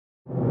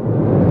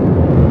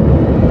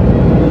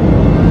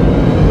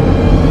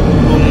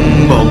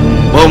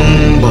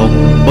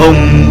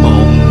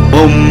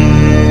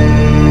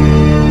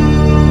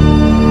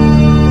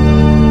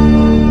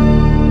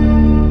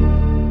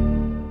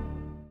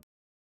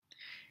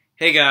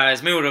Hey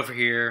guys, Maywood over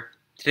here.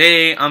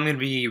 Today I'm going to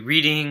be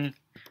reading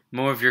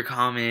more of your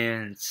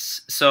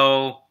comments.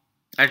 So,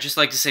 I'd just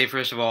like to say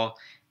first of all,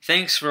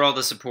 thanks for all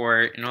the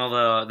support and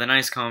all the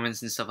nice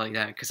comments and stuff like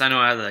that. Because I know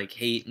I had like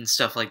hate and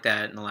stuff like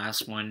that in the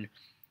last one,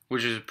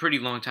 which was a pretty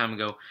long time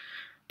ago.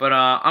 But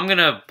I'm going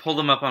to pull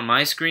them up on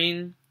my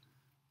screen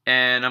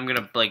and I'm going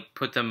to like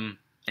put them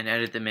and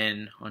edit them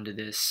in onto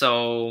this.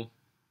 So,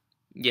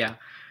 yeah.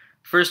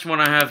 First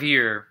one I have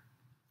here,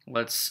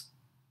 let's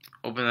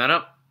open that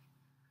up,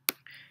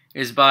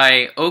 is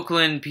by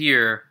Oakland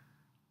Pier.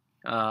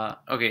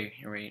 Okay,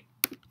 wait.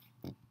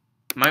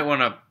 Might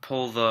want to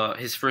pull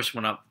his first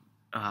one up.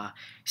 He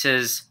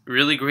says,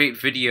 really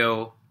great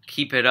video,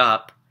 keep it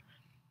up.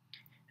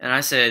 And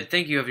I said,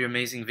 thank you, have your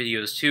amazing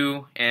videos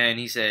too. And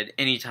he said,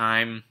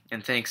 anytime,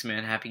 and thanks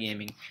man, happy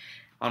gaming.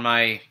 On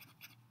my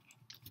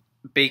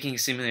baking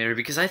simulator,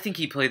 because I think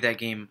he played that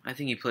game. I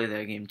think he played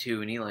that game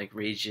too, and he like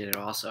raged it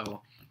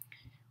also,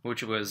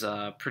 which was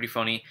pretty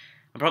funny.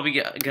 I'm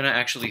probably gonna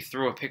actually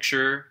throw a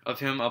picture of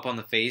him up on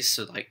the face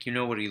so like you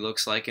know what he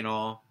looks like and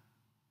all.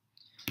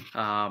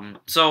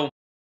 So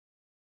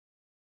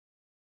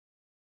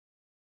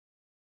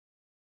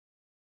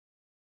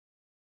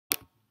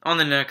on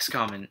the next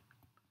comment,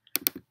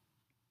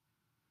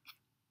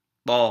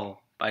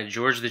 Ball by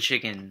George the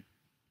Chicken.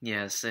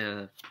 Yes,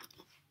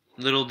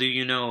 little do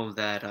you know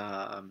that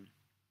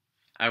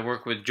I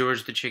work with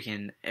George the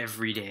Chicken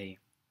every day.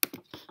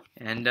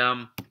 And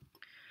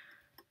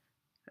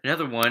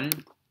another one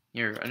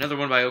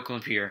by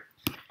Oakland Pier.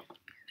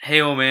 Hey,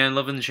 oh man,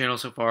 loving the channel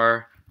so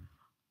far.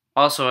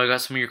 Also, I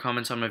got some of your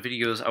comments on my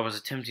videos. I was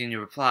attempting to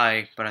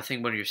reply, but I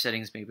think one of your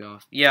settings may be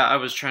off. Yeah, I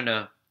was trying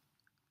to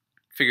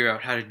figure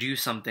out how to do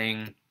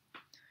something.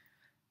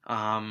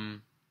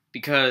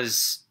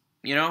 Because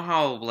you know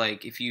how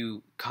like if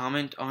you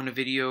comment on a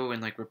video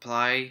and like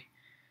reply,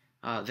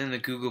 then the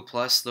Google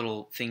Plus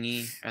little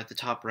thingy at the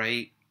top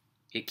right,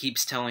 it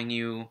keeps telling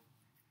you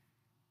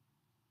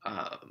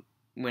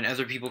when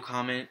other people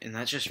comment, and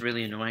that's just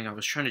really annoying. I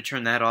was trying to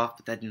turn that off,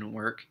 but that didn't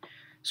work.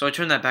 So I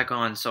turned that back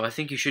on, so I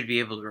think you should be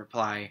able to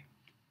reply.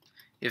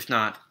 If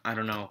not, I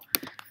don't know.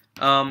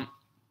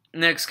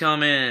 Next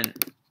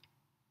comment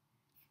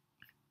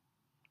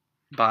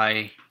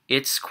by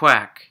It's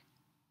Quack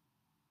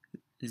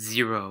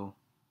 0_0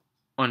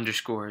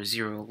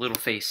 little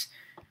face.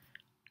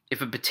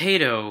 If a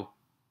potato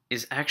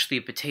is actually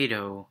a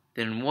potato,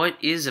 then what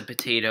is a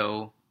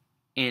potato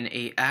in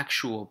a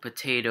actual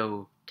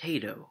potato?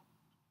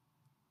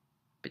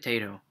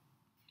 Potato.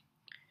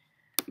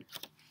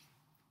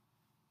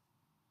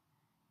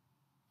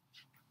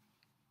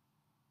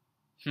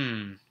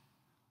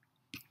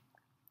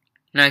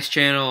 Nice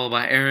channel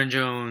by Aaron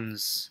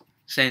Jones.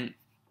 Sent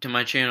to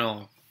my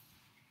channel.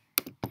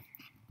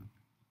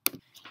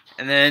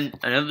 And then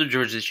another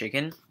George the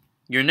Chicken.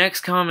 Your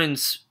next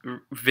comments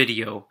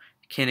video.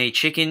 Can a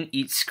chicken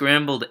eat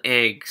scrambled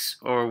eggs,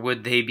 or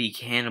would they be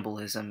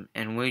cannibalism?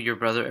 And will your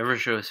brother ever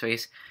show his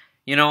face?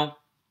 You know,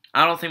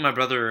 I don't think my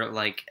brother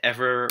like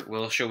ever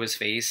will show his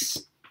face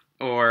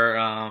or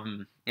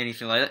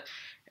anything like that.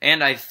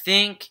 And I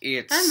think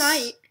it's I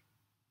might.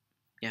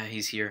 Yeah,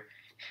 he's here.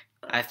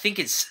 I think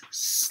it's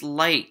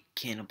slight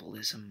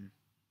cannibalism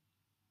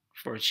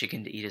for a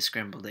chicken to eat a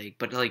scrambled egg.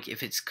 But like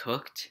if it's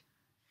cooked,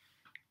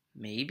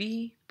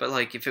 maybe? But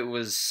like if it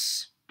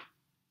was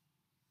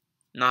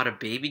not a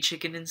baby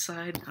chicken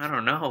inside, I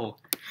don't know.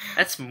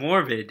 That's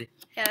morbid.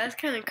 Yeah, that's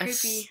kind of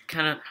creepy.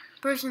 The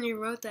person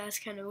who wrote that's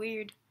kind of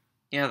weird.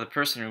 Yeah, the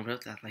person who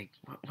wrote that, like,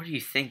 what are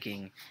you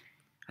thinking?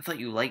 I thought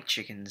you liked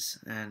chickens,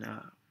 and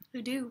I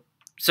do.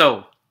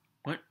 So,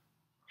 what?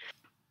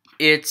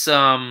 It's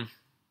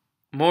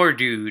more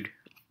dude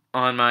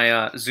on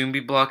my Zombie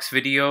Blocks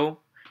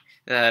video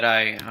that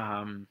I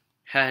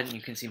had.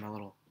 You can see my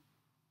little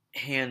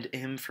hand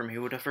him from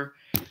here, whatever.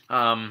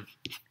 I'm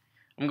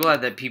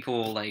glad that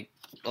people, like,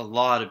 a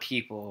lot of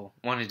people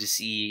wanted to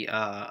see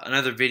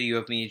another video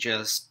of me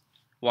just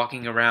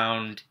walking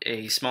around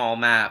a small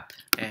map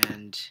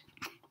and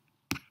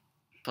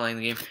playing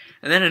the game.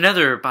 And then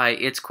another by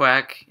It's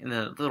Quack in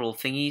the little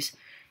thingies.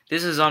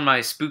 This is on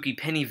my Spooky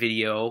Penny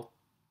video.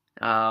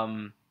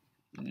 By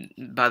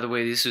the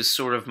way, this is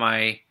sort of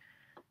my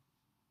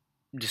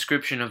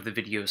description of the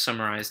video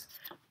summarized.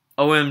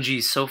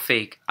 OMG, so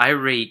fake. I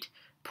rate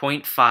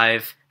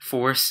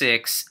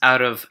 0.546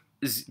 out of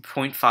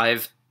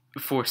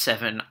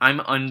 0.547. I'm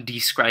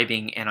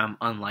undescribing and I'm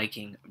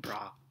unliking,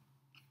 brah.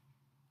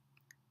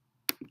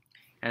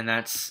 And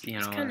that's, you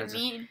know, it's kind of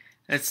mean.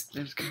 That's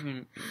kind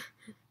of...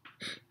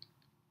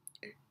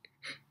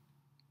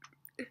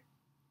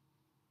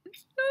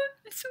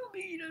 It's so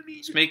mean. I mean,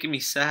 it's making me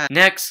sad.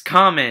 Next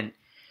comment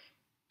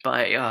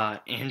by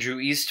Andrew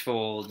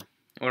Eastfold,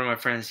 one of my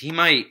friends. He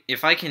might,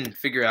 if I can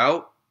figure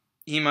out,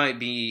 he might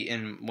be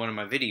in one of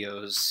my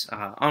videos.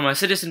 On my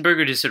Citizen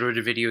Burger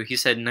Disorder video, he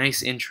said,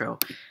 nice intro.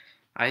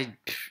 It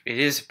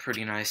is a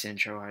pretty nice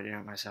intro. I did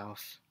it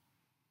myself.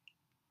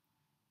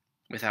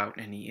 Without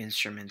any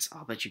instruments.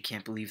 I'll bet you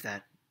can't believe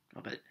that.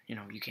 but, you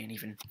know, you can't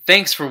even.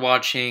 Thanks for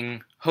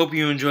watching. Hope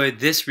you enjoyed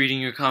this reading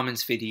your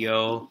comments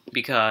video,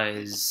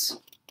 because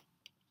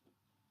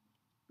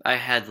I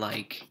had,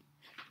 like...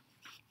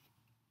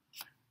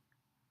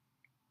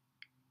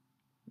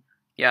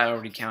 Yeah, I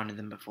already counted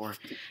them before.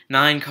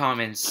 9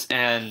 comments,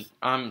 and,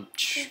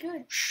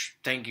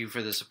 thank you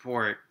for the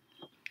support.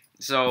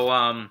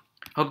 So,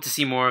 hope to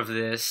see more of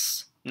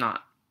this.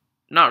 Not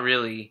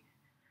really.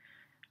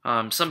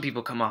 Some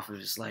people come off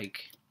as,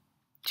 like,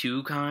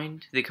 too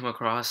kind. They come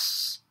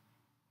across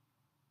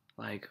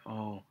like,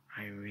 oh,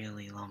 I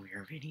really love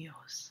your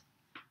videos.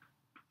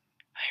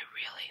 I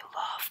really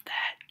love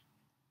that.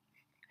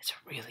 It's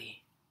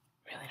really,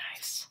 really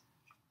nice.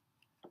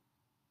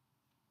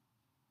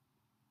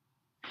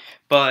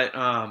 But,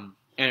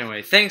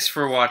 anyway, thanks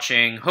for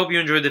watching. Hope you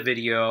enjoyed the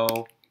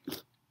video.